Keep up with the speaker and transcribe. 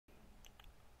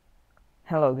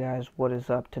Hello guys, what is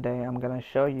up? Today I'm gonna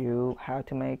show you how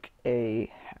to make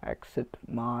a Hexxit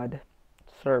mod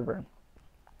server.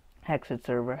 Hexxit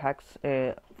server.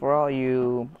 For all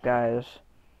you guys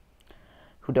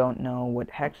who don't know what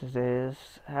Hexxit is,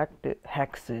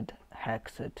 Hexxit.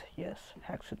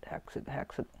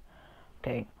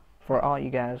 Okay, for all you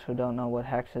guys who don't know what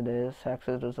Hexxit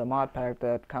is a mod pack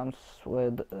that comes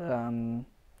with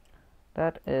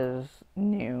that is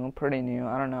new, pretty new.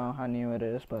 I don't know how new it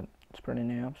is, but it's pretty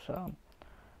new. So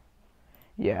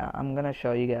yeah, I'm gonna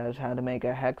show you guys how to make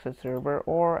a Hexxit server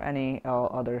or any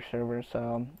other server.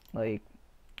 So like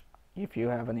if you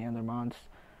have any other mods,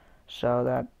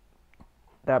 so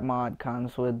that mod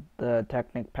comes with the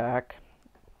Technic pack,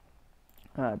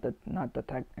 not the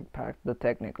Technic pack, the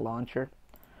Technic launcher.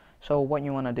 So what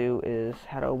you want to do is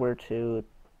head over to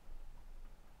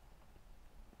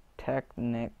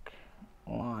Technic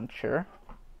launcher.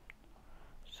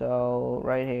 So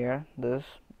right here, this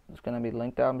is gonna be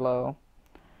linked down below.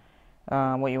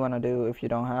 What you want to do, if you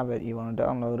don't have it, you want to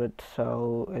download it.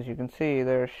 So as you can see,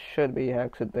 there should be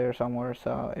Hexxit there somewhere,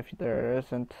 so if there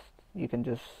isn't, you can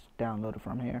just download it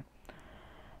from here.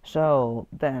 So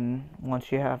then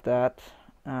once you have that,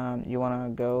 you want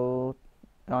to go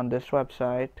on this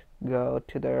website, go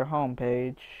to their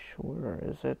homepage. Where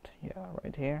is it? Yeah,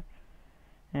 right here.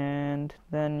 And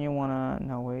then you want to,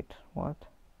 no wait, what?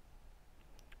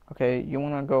 Okay, you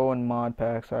want to go in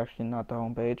ModPacks, actually not the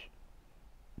homepage.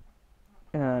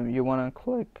 You want to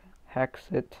click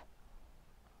Hexxit.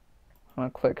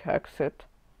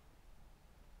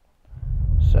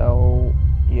 So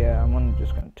yeah, I'm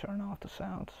just gonna turn off the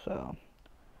sound. So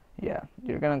yeah,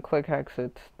 you're gonna click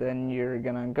Hexxit. Then you're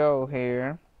gonna go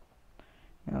here.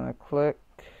 You're gonna click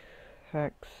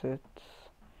Hexxit.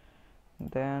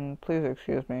 Then please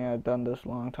excuse me, I've done this a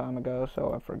long time ago,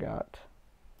 so I forgot.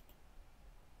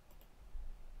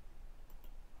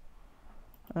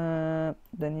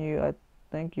 Then I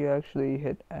think you actually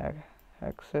hit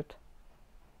Hexxit,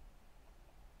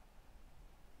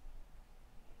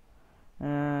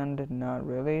 and not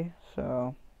really,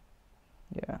 so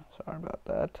yeah, sorry about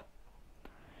that.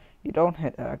 You don't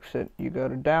hit Exit, you go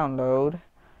to download,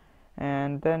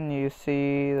 and then you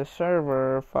see the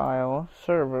server file,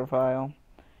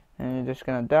 and you're just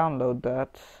gonna download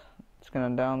that. It's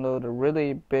gonna download a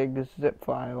really big zip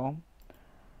file,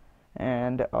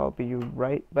 and I'll be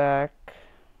right back.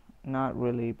 Not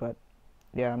really, but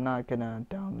yeah, I'm not gonna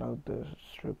download this.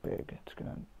 It's too big. It's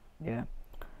gonna, yeah.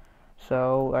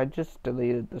 So I just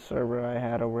deleted the server I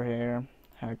had over here,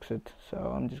 Hexxit.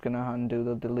 So I'm just gonna undo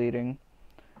the deleting.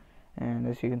 And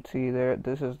as you can see there,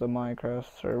 this is the Minecraft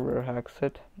server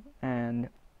Hexxit. And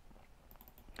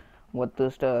what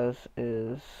this does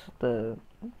is the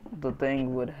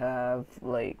thing would have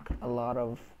like a lot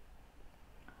of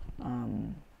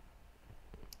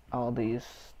all the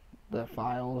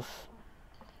files.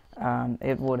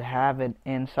 It would have it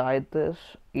inside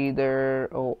this either,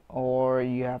 or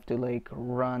you have to like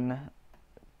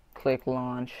click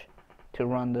launch to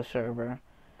run the server,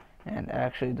 and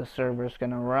actually the server is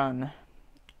gonna run.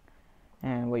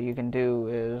 And what you can do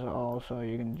is also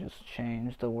you can just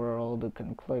change the world. You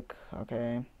can click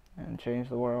OK and change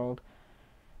the world,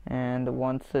 and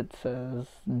once it says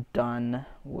done,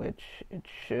 which it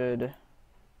should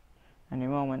any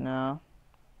moment now,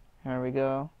 here we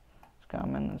go. It's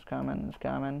coming.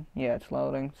 Yeah, it's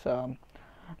loading, so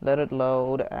let it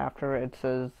load. After it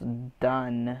says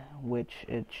done, which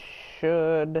it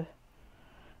should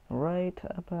right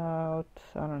about,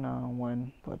 I don't know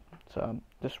when, but so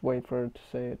just wait for it to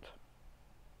say it.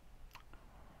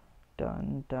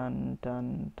 Done.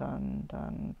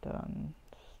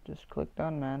 Just click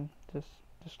done, man. Just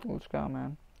let's go,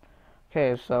 man.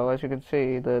 Okay, so as you can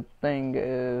see, the thing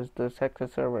is the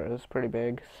Hexxit server is pretty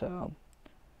big, so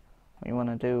what you want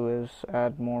to do is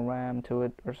add more RAM to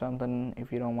it or something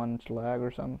if you don't want it to lag or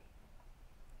some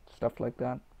stuff like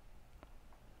that.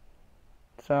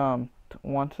 So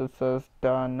once it says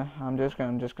done, I'm just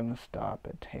gonna stop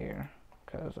it here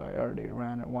because I already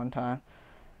ran it one time.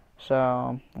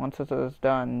 So once it says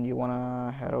done, you want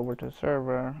to head over to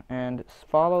server and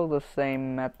follow the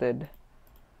same method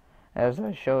as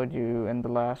I showed you in the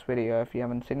last video. If you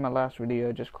haven't seen my last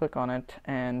video, just click on it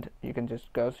and you can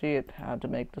just go see it, how to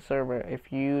make the server.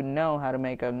 If you know how to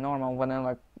make a normal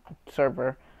vanilla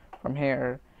server from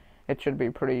here, it should be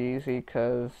pretty easy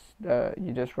because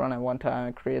you just run it one time,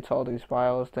 it creates all these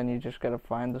files, then you just gotta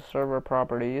find the server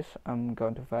properties. I'm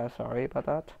going too fast, sorry about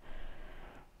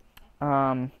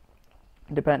that.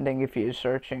 Depending if you're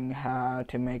searching how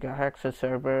to make a Hexxit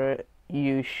server,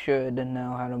 you should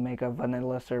know how to make a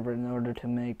vanilla server in order to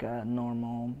make a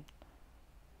normal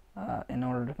in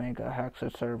order to make a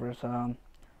Hexxit server. So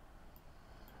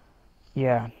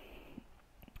yeah,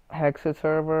 Hexxit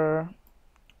server.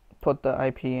 Put the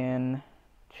IP in,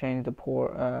 change the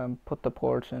port, put the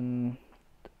ports in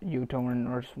uTorrent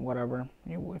or whatever.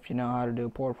 If you know how to do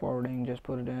port forwarding, just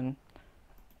put it in.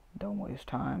 Don't waste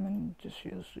time and just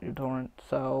use uTorrent.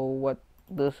 So what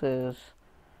this is,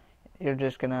 you're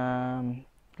just gonna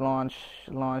launch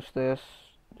this.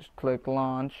 Just click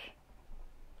launch,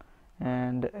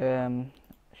 and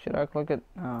should I click it?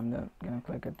 No, I'm not gonna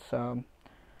click it. So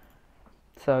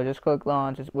just click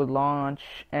launch. It will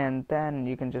launch, and then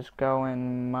you can just go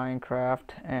in Minecraft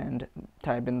and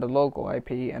type in the local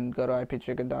IP and go to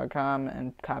ipchicken.com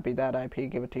and copy that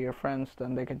IP, give it to your friends,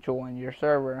 then they can join your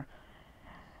server.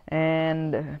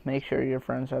 And make sure your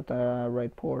friends have the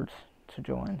right ports to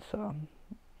join. So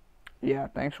yeah,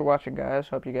 thanks for watching, guys.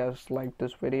 Hope you guys liked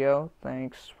this video.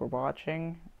 Thanks for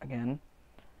watching again,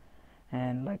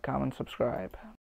 and like, comment, subscribe.